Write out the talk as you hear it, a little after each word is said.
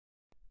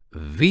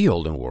The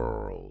Olden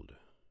World.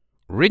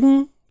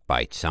 Written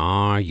by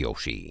Czar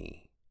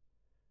Yoshi.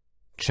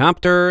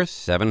 Chapter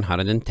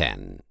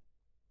 710.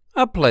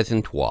 A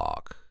Pleasant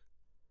Walk.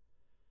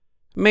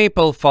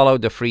 Maple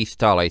followed the free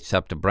starlights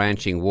up the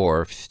branching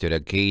wharfs to the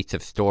gates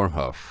of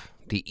Stormhoof,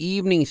 the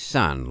evening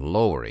sun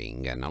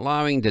lowering and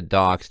allowing the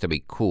docks to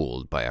be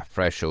cooled by a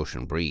fresh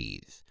ocean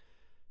breeze.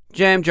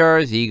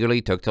 Jamjars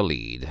eagerly took the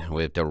lead,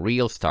 with the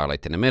real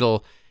starlight in the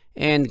middle,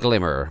 and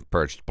Glimmer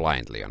perched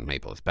blindly on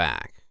Maple's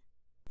back.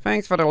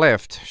 "Thanks for the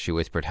lift," she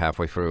whispered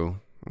halfway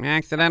through.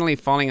 "Accidentally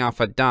falling off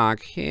a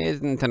dock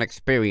isn't an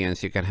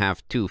experience you can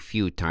have too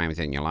few times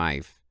in your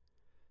life."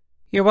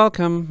 "You're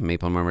welcome,"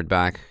 Maple murmured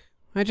back.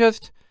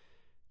 This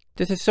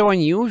is so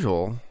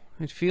unusual.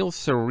 It feels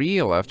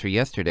surreal after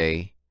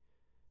yesterday."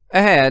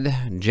 Ahead,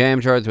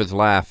 Jamjars was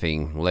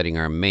laughing, letting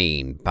her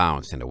mane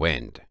bounce in the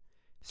wind.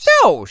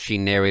 "So," she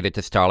narrated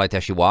to Starlight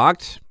as she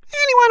walked,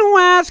 "anyone who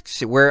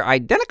asks, we're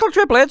identical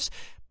triplets,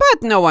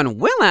 but no one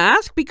will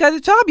ask because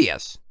it's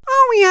obvious.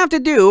 All we have to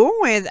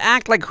do is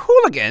act like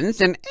hooligans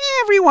and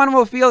everyone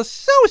will feel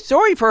so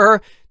sorry for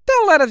her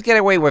they'll let us get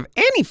away with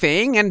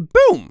anything and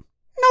boom,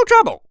 no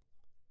trouble."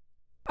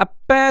 A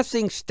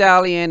passing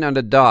stallion on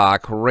the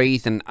dock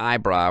raised an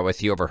eyebrow as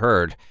he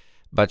overheard,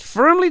 but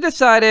firmly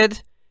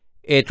decided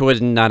it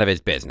was none of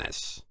his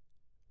business.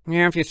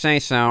 "Yeah, if you say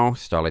so,"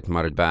 Starlight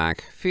muttered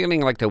back,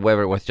 feeling like the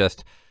weather was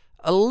just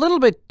a little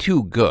bit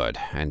too good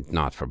and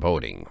not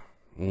foreboding.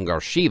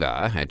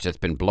 Garshiva had just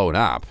been blown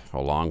up,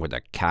 along with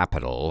the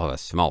capital of a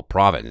small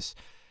province.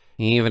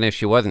 Even if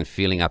she wasn't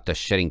feeling up to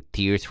shedding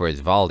tears for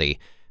Isvaldi,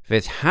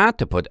 this had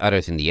to put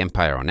others in the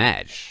Empire on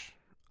edge.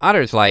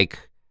 Others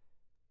like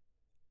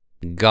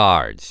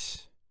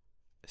guards.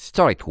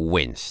 Starlight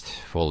winced,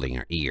 folding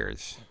her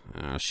ears.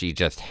 She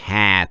just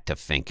had to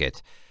think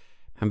it.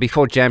 And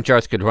before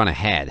Jamjars could run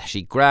ahead,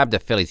 she grabbed the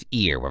filly's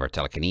ear with her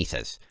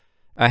telekinesis.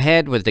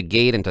 Ahead was the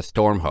gate into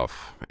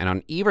Stormhoof, and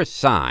on either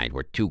side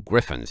were two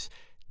griffins,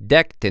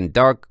 decked in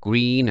dark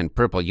green and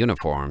purple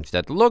uniforms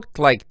that looked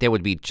like they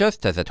would be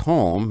just as at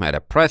home at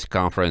a press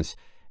conference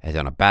as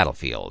on a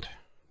battlefield.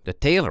 The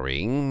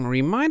tailoring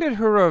reminded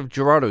her of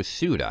Gerardo's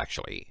suit,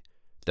 actually.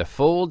 The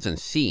folds and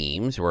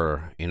seams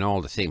were in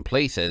all the same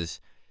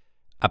places.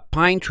 A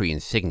pine tree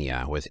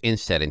insignia was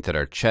inset into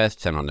their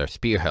chests and on their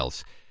spear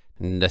hilts,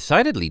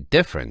 decidedly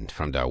different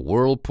from the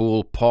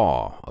whirlpool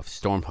paw of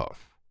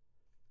Stormhoof.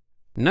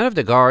 None of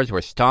the guards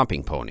were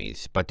stomping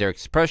ponies, but their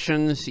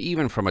expressions,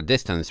 even from a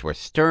distance, were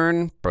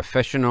stern,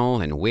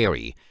 professional, and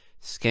wary,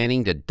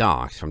 scanning the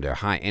docks from their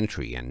high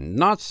entry and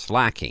not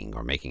slacking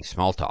or making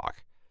small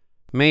talk.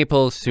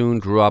 Maple soon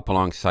drew up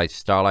alongside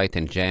Starlight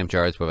and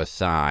Jamjars with a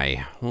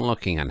sigh,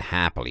 looking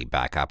unhappily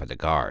back up at the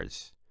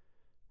guards.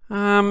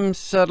 "I'm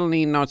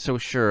suddenly not so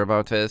sure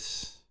about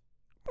this."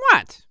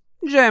 "What?"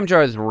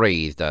 Jamjars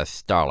raised a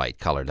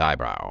Starlight-colored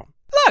eyebrow.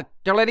 "Look,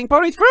 they're letting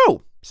ponies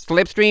through.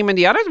 Slipstream and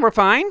the others were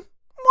fine.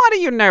 What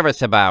are you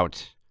nervous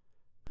about?"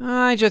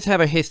 "I just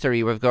have a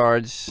history with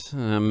guards."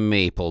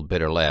 Maple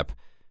bit her lip.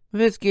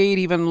 "This gate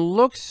even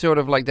looks sort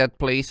of like that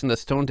place in the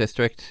Stone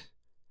District."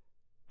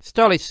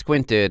 Starlight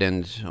squinted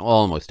and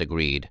almost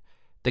agreed.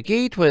 The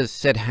gate was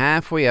set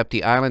halfway up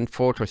the island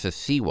fortress's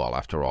seawall,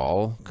 after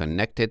all,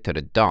 connected to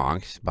the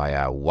docks by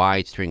a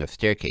wide string of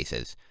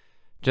staircases,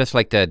 just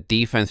like the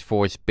Defense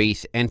Force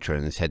base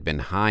entrance had been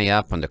high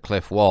up on the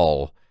cliff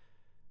wall.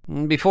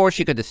 Before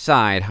she could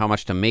decide how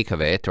much to make of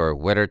it or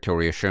whether to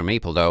reassure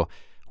Maple, though,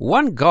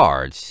 one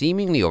guard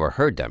seemingly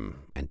overheard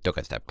them and took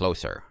a step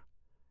closer.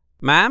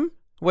 "Ma'am,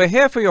 we're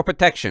here for your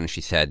protection,"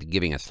 she said,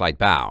 giving a slight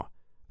bow.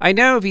 "I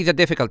know these are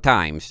difficult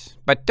times,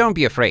 but don't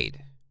be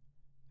afraid."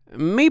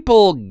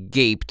 Maple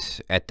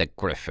gaped at the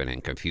griffin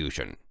in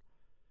confusion.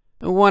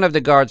 One of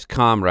the guard's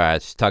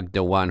comrades tugged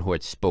the one who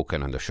had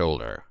spoken on the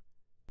shoulder.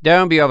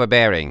 "Don't be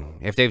overbearing.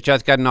 If they've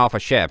just gotten off a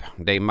ship,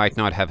 they might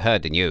not have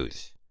heard the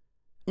news."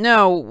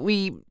 "No,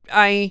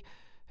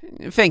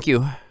 thank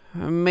you."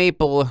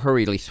 Maple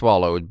hurriedly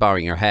swallowed,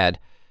 bowing her head.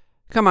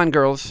 "Come on,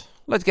 girls,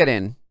 let's get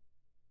in."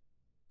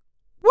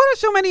 "What are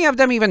so many of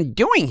them even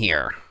doing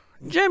here?"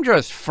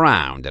 Jamjars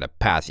frowned at a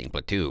passing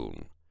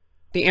platoon.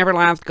 "The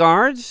Everlast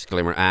Guards?"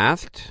 Glimmer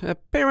asked,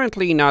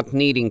 apparently not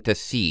needing to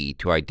see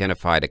to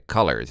identify the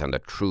colors on the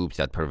troops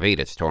that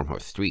pervaded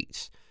Stormhoof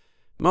streets.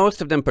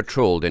 Most of them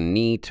patrolled in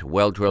neat,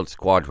 well-drilled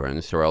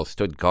squadrons or else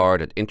stood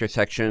guard at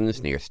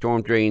intersections near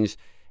storm drains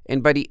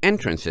and by the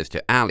entrances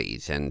to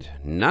alleys, and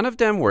none of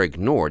them were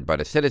ignored by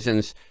the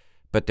citizens,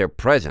 but their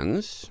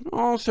presence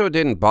also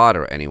didn't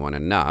bother anyone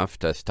enough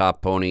to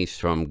stop ponies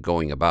from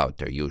going about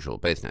their usual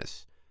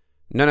business.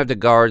 None of the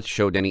guards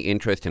showed any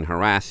interest in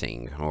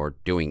harassing or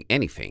doing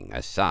anything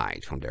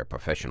aside from their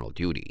professional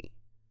duty.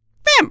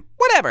 "Them,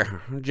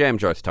 whatever,"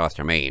 Jamjars tossed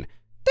her mane.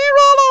 "They're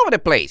all over the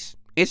place.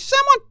 Is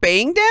someone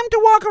paying them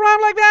to walk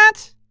around like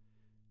that?"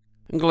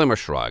 Glimmer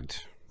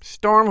shrugged.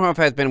 "Stormhoof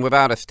has been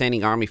without a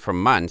standing army for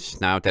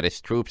months, now that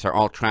its troops are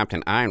all trapped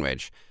in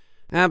Ironridge.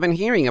 I've been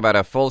hearing about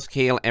a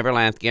full-scale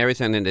Everlast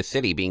garrison in the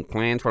city being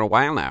planned for a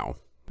while now.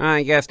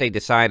 I guess they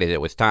decided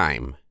it was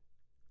time."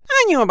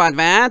 "I knew about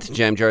that,"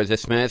 Jamjars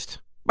dismissed.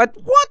 But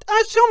what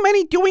are so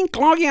many doing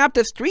clogging up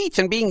the streets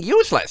and being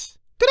useless?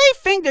 Do they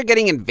think they're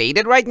getting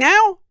invaded right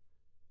now?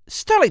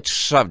 Starlight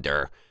shoved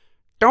her.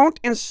 Don't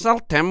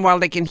insult them while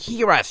they can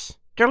hear us.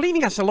 They're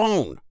leaving us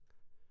alone.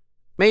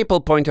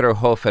 Maple pointed her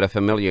hoof at a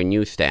familiar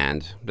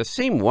newsstand, the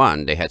same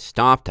one they had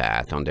stopped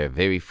at on their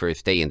very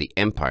first day in the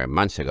Empire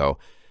months ago,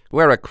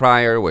 where a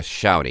crier was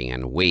shouting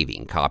and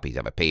waving copies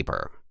of a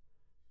paper.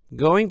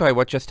 Going by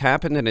what just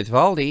happened in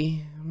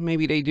Isvaldi,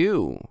 maybe they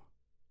do.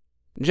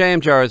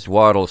 Jam Jars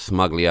waddled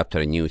smugly up to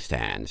the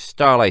newsstand,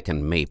 Starlight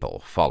and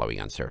Maple following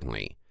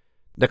uncertainly.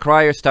 The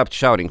crier stopped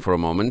shouting for a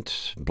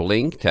moment,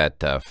 blinked at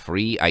the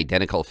 3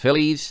 identical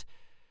fillies,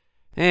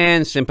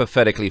 and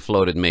sympathetically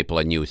floated Maple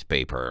a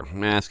newspaper,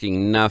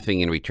 asking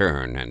nothing in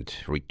return and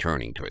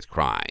returning to his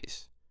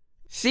cries.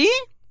 See?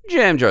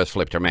 Jam Jars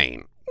flipped her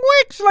mane.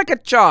 Works like a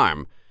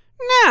charm.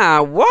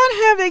 Now, what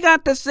have they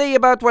got to say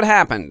about what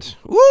happened?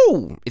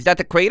 Ooh, is that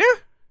the crater?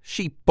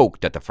 She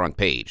poked at the front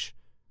page.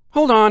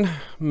 Hold on.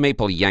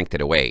 Maple yanked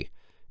it away.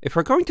 If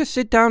we're going to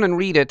sit down and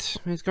read it,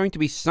 it's going to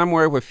be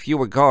somewhere with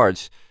fewer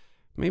guards.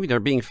 Maybe they're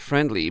being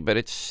friendly, but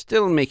it's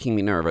still making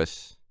me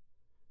nervous.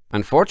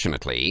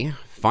 Unfortunately,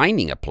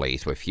 finding a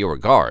place with fewer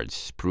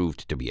guards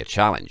proved to be a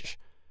challenge.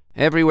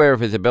 Everywhere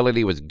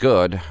visibility was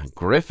good,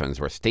 griffins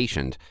were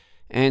stationed,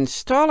 and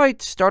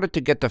Starlight started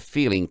to get the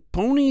feeling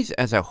ponies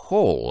as a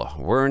whole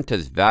weren't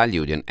as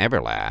valued in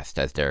Everlast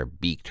as their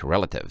beaked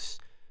relatives.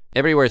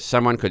 Everywhere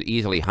someone could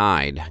easily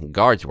hide,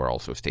 guards were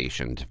also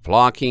stationed,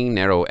 blocking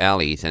narrow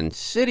alleys and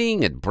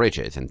sitting at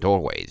bridges and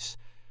doorways.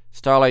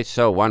 Starlight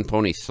saw one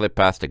pony slip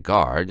past a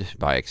guard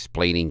by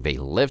explaining they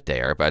lived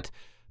there, but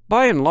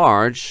by and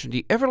large,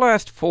 the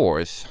Everlast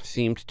force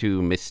seemed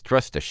to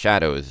mistrust the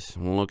shadows,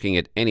 looking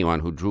at anyone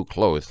who drew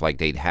close like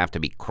they'd have to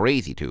be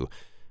crazy to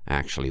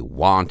actually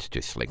want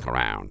to slink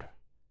around.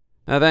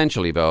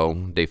 Eventually,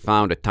 though, they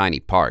found a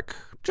tiny park,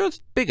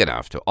 just big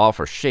enough to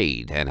offer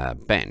shade and a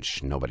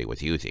bench nobody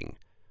was using.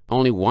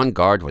 Only one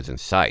guard was in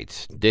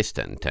sight,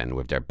 distant and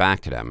with their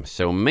back to them,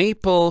 so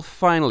Maple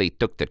finally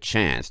took the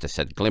chance to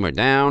set Glimmer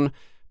down,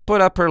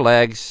 put up her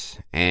legs,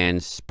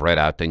 and spread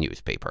out the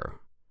newspaper.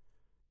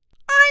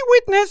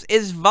 Eyewitness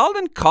is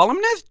Walden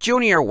columnist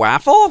Junior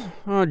Waffle?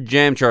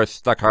 Jam Jar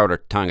stuck out her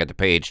tongue at the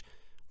page.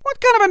 What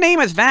kind of a name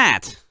is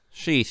that?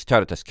 She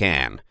started to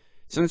scan.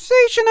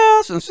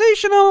 Sensational,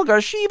 sensational,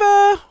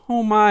 Garshiva.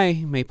 Oh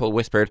my, Maple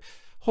whispered,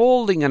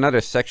 holding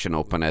another section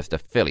open as the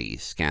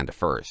fillies scanned the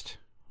first.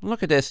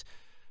 Look at this.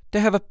 They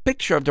have a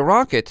picture of the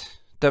rocket,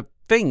 the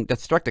thing that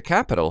struck the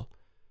capital.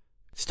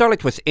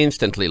 Starlight was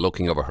instantly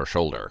looking over her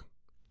shoulder.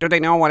 Do they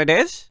know what it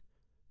is?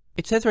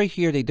 It says right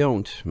here they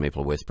don't,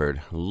 Maple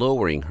whispered,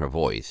 lowering her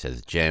voice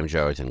as Jam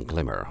Jars and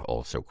Glimmer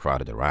also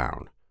crowded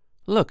around.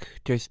 Look,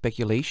 there's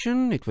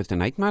speculation it was the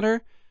Night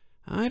Mother.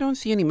 I don't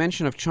see any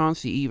mention of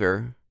Chauncey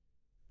either.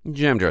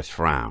 Jam Jars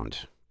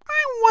frowned.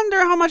 I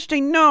wonder how much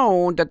they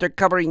know that they're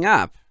covering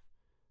up.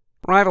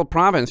 Rival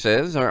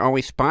provinces are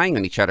always spying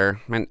on each other,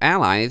 and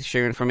allies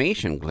share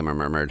information, Glimmer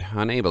murmured,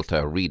 unable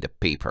to read the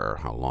paper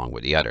along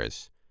with the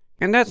others.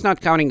 And that's not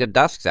counting the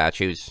dusk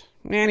statues.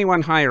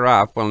 Anyone higher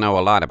up will know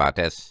a lot about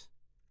this.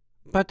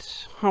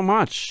 But how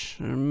much?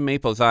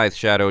 Maple's eyes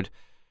shadowed.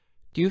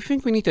 Do you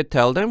think we need to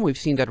tell them we've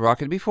seen that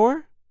rocket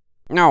before?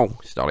 No,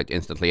 Starlight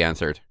instantly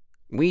answered.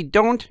 We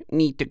don't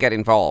need to get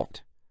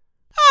involved.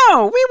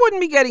 Oh, we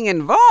wouldn't be getting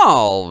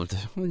involved.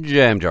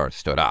 Jam Jar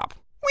stood up.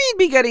 We'd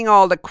be getting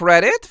all the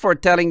credit for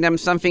telling them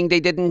something they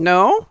didn't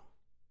know.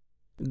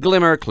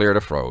 Glimmer cleared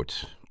her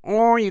throat.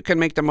 Or you can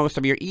make the most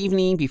of your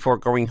evening before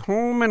going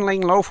home and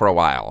laying low for a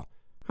while.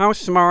 How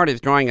smart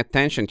is drawing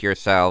attention to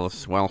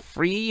yourselves while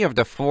 3 of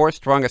the 4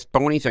 strongest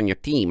ponies on your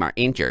team are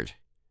injured?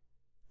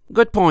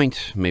 Good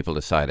point, Maple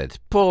decided,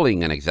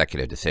 pulling an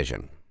executive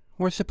decision.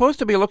 We're supposed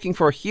to be looking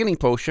for a healing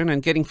potion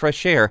and getting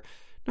fresh air,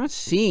 not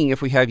seeing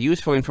if we have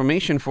useful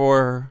information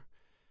for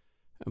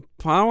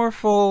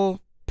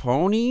powerful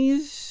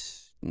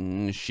ponies?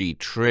 She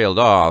trailed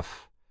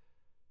off.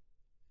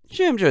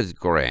 Jim just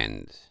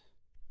grinned.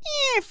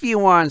 If you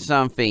want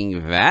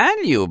something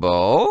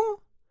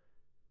valuable.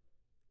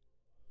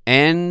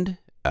 End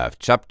of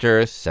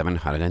chapter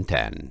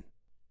 710.